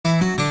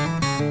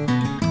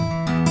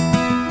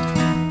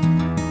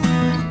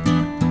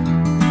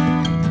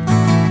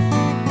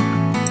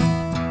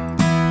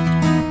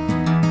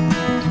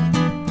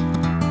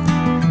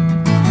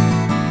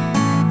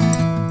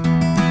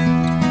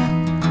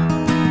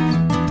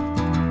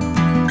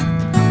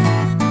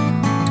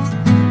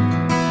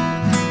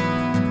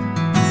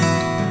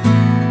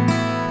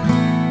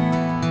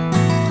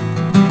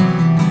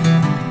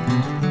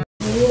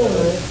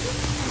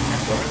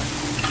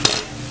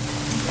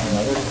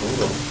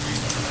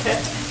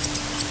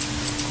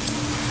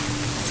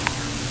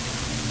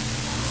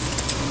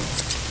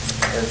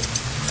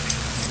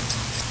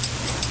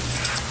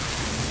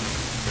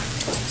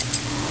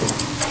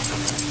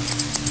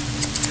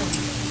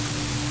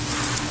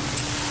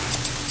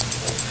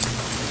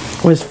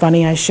It was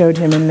funny, I showed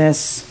him in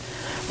this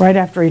right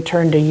after he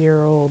turned a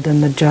year old,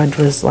 and the judge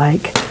was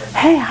like,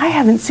 hey, I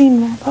haven't seen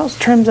one of those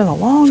trims in a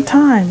long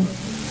time.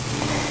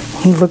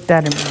 He looked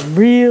at him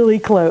really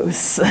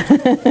close.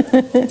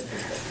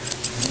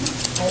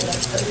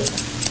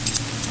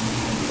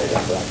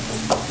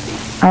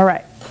 All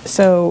right,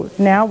 so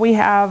now we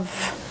have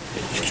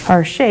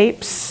our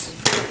shapes.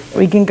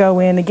 We can go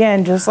in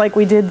again just like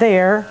we did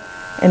there,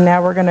 and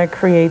now we're going to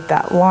create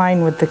that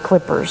line with the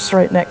clippers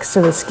right next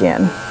to the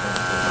skin.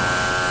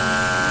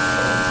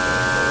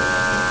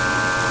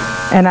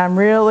 And I'm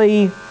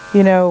really,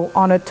 you know,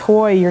 on a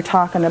toy you're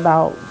talking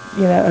about,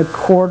 you know, a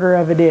quarter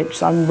of an inch.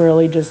 So I'm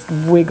really just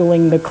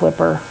wiggling the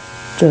clipper.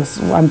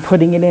 I'm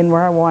putting it in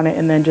where I want it,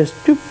 and then just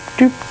doop,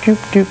 doop, doop,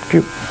 doop,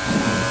 doop.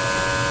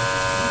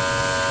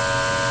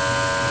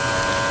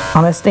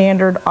 On a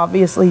standard,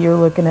 obviously you're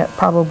looking at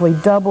probably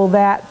double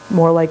that,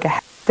 more like a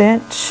 ½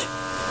 inch,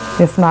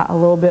 if not a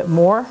little bit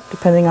more,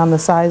 depending on the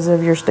size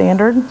of your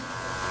standard.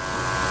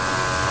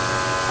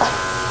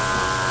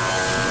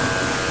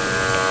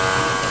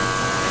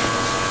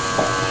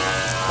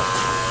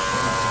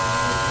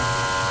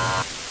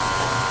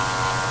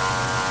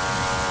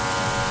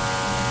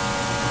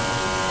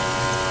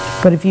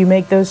 But if you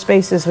make those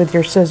spaces with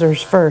your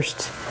scissors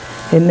first,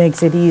 it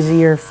makes it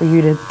easier for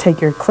you to take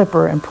your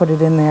clipper and put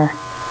it in there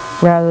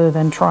rather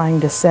than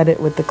trying to set it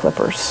with the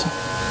clippers.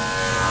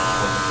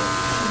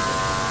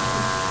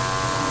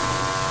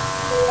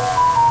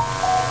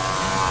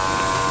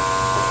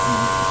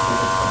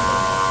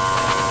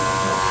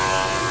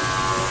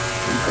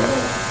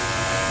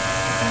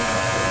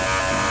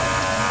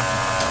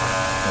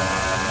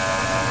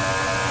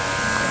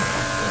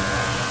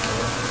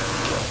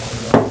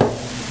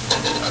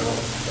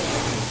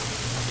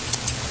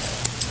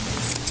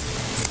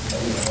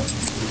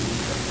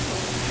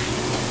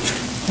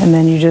 And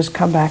then you just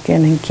come back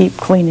in and keep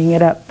cleaning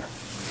it up.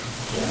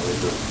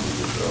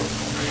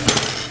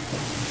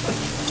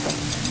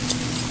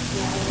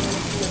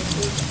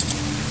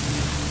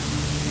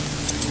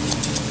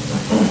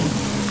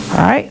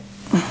 All right.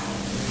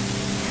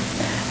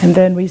 And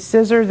then we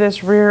scissor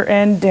this rear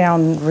end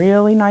down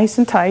really nice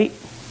and tight.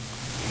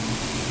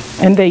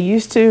 And they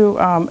used to,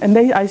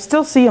 I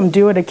still see them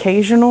do it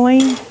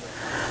occasionally.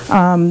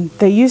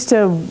 They used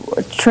to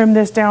trim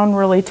this down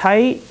really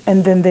tight,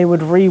 and then they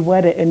would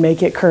re-wet it and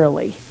make it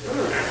curly.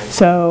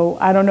 So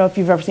I don't know if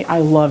you've ever seen. I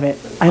love it.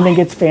 I think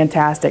it's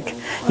fantastic.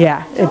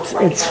 Yeah,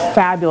 it's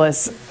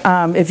fabulous.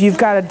 If you've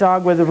got a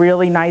dog with a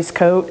really nice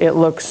coat, it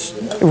looks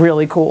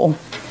really cool.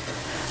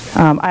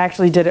 I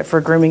actually did it for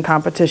a grooming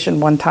competition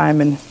one time,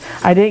 and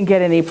I didn't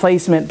get any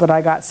placement, but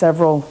I got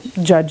several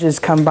judges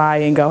come by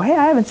and go, hey,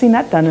 I haven't seen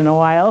that done in a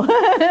while.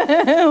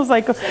 I was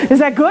like, is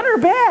that good or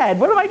bad?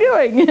 What am I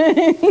doing?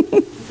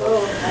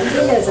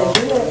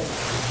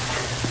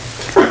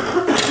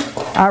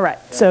 All right,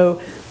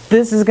 so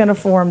this is going to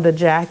form the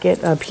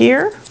jacket up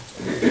here.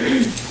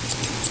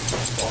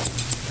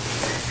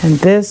 And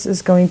this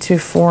is going to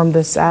form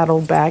the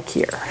saddle back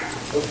here.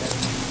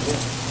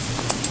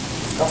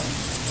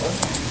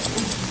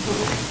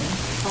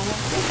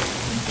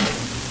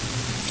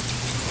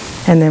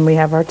 And then we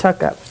have our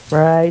tuck up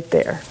right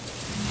there.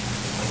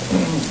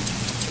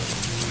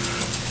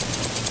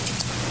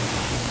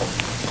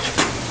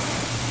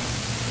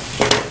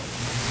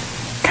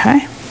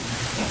 Okay.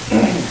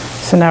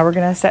 So now we're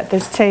going to set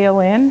this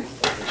tail in.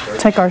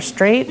 Take our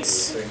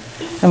straights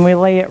and we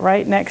lay it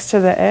right next to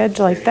the edge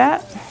like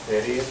that.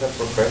 Eddie is a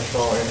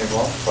professional in his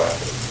lawn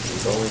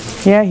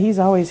classes. Yeah, he's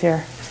always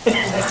here.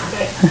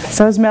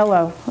 So is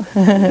Mello.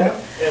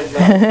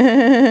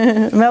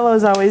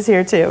 Mello's always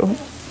here too.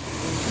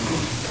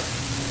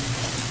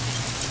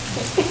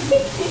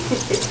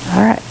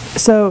 All right,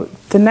 so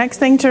the next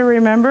thing to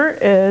remember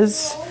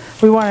is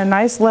we want a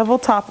nice level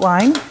top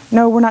line.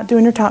 No, we're not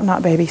doing your top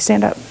knot, baby.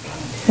 Stand up.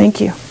 Thank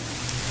you.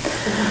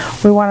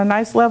 We want a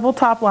nice level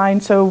top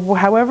line, so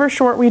however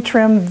short we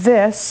trim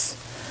this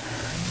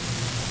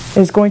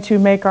is going to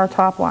make our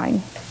top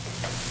line.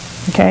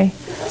 Okay,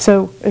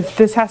 so if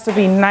this has to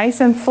be nice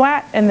and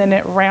flat, and then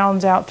it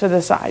rounds out to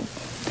the side.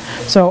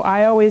 So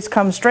I always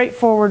come straight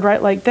forward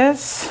right like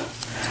this,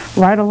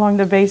 right along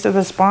the base of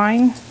the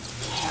spine,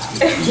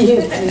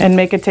 and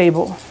make a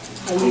table.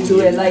 You do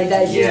it like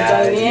that.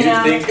 Yeah, you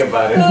think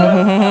about it.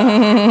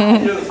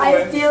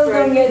 I still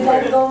don't get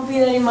that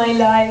confident in my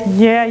life.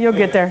 Yeah, you'll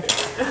get there.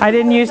 I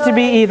didn't used to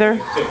be either.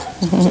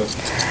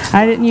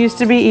 I didn't used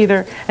to be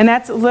either. And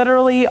that's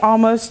literally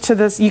almost to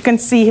this. You can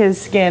see his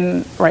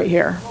skin right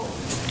here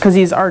because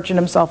he's arching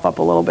himself up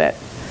a little bit.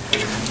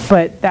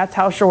 But that's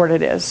how short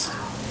it is.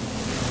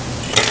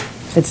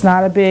 It's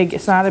not a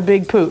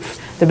big poof.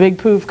 The big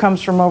poof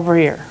comes from over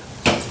here.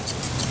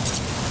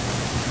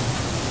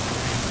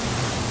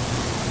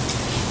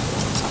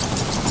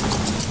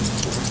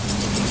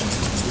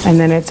 And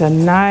then it's a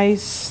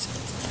nice,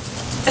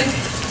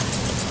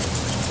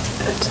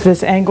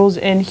 this angle's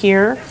in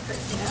here.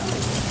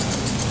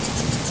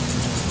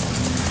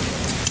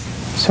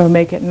 So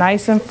make it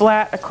nice and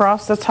flat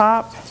across the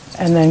top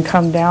and then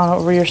come down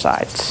over your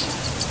sides.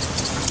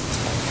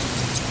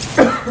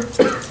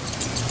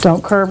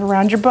 Don't curve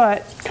around your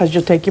butt because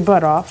you'll take your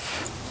butt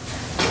off.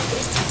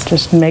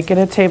 Just make it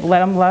a table.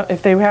 Let them,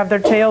 if they have their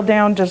tail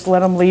down, just let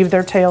them leave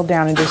their tail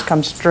down and just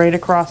come straight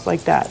across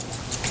like that.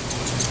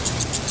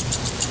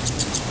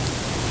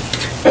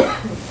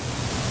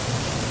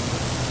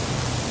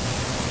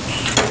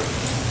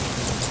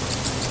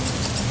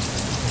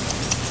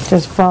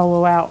 Just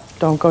follow out.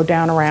 Don't go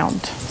down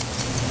around.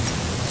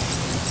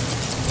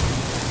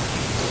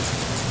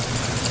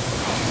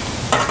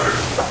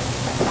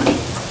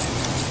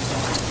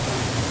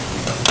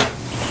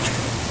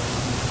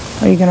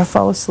 Are you gonna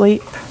fall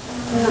asleep?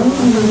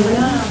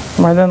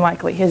 More than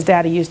likely. His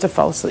daddy used to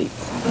fall asleep.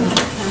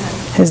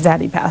 His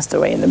daddy passed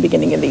away in the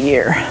beginning of the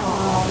year.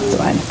 So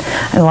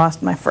I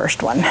lost my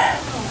first one.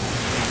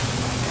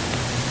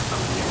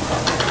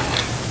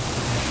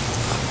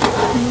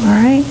 All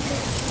right.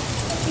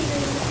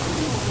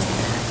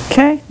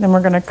 Okay, then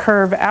we're gonna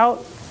curve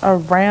out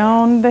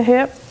around the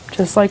hip,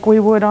 just like we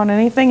would on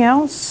anything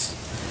else,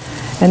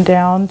 and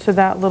down to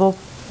that little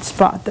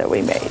spot that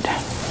we made.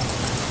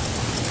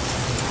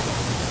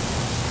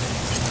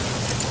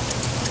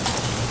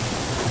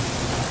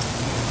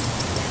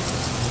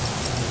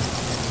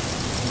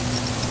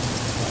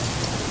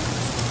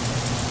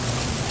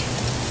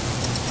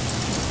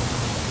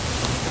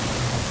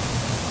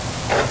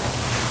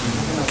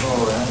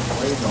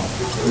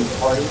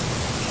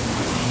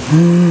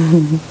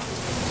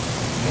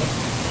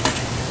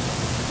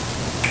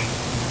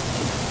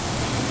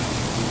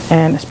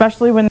 And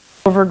especially when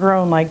they're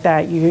overgrown like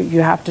that,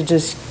 you have to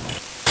just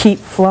keep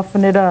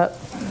fluffing it up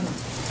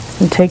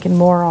and taking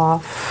more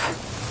off.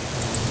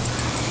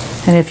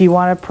 And if you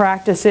want to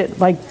practice it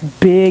like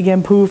big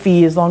and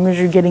poofy, as long as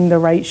you're getting the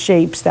right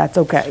shapes, that's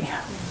okay.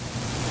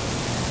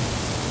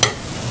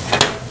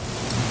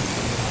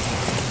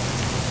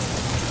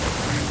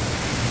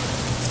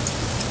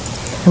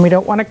 And we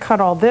don't want to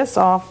cut all this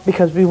off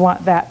because we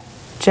want that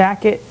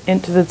jacket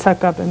into the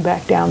tuck up and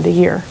back down to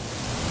here.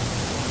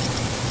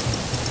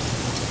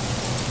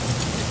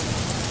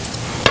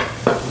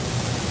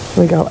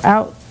 We go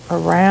out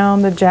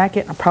around the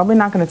jacket. I'm probably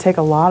not going to take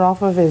a lot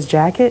off of his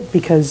jacket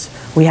because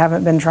we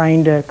haven't been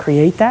trying to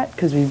create that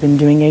because we've been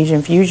doing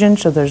Asian fusion,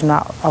 so there's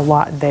not a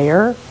lot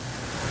there.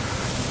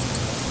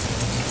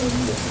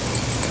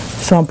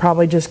 So I'm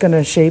probably just going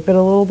to shape it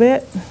a little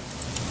bit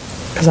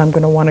because I'm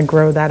going to want to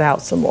grow that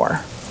out some more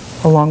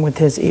along with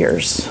his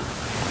ears.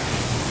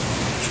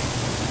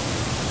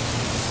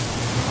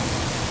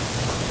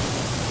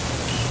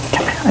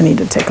 Okay, I need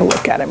to take a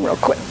look at him real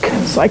quick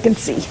so I can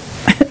see.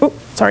 Oh,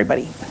 sorry,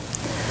 buddy.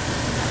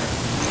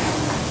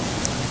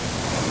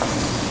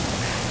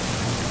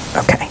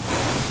 Okay.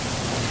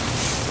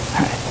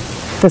 All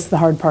right. This is the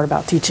hard part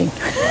about teaching.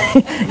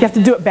 You have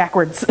to do it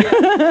backwards.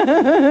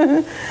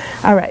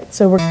 All right,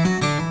 so we're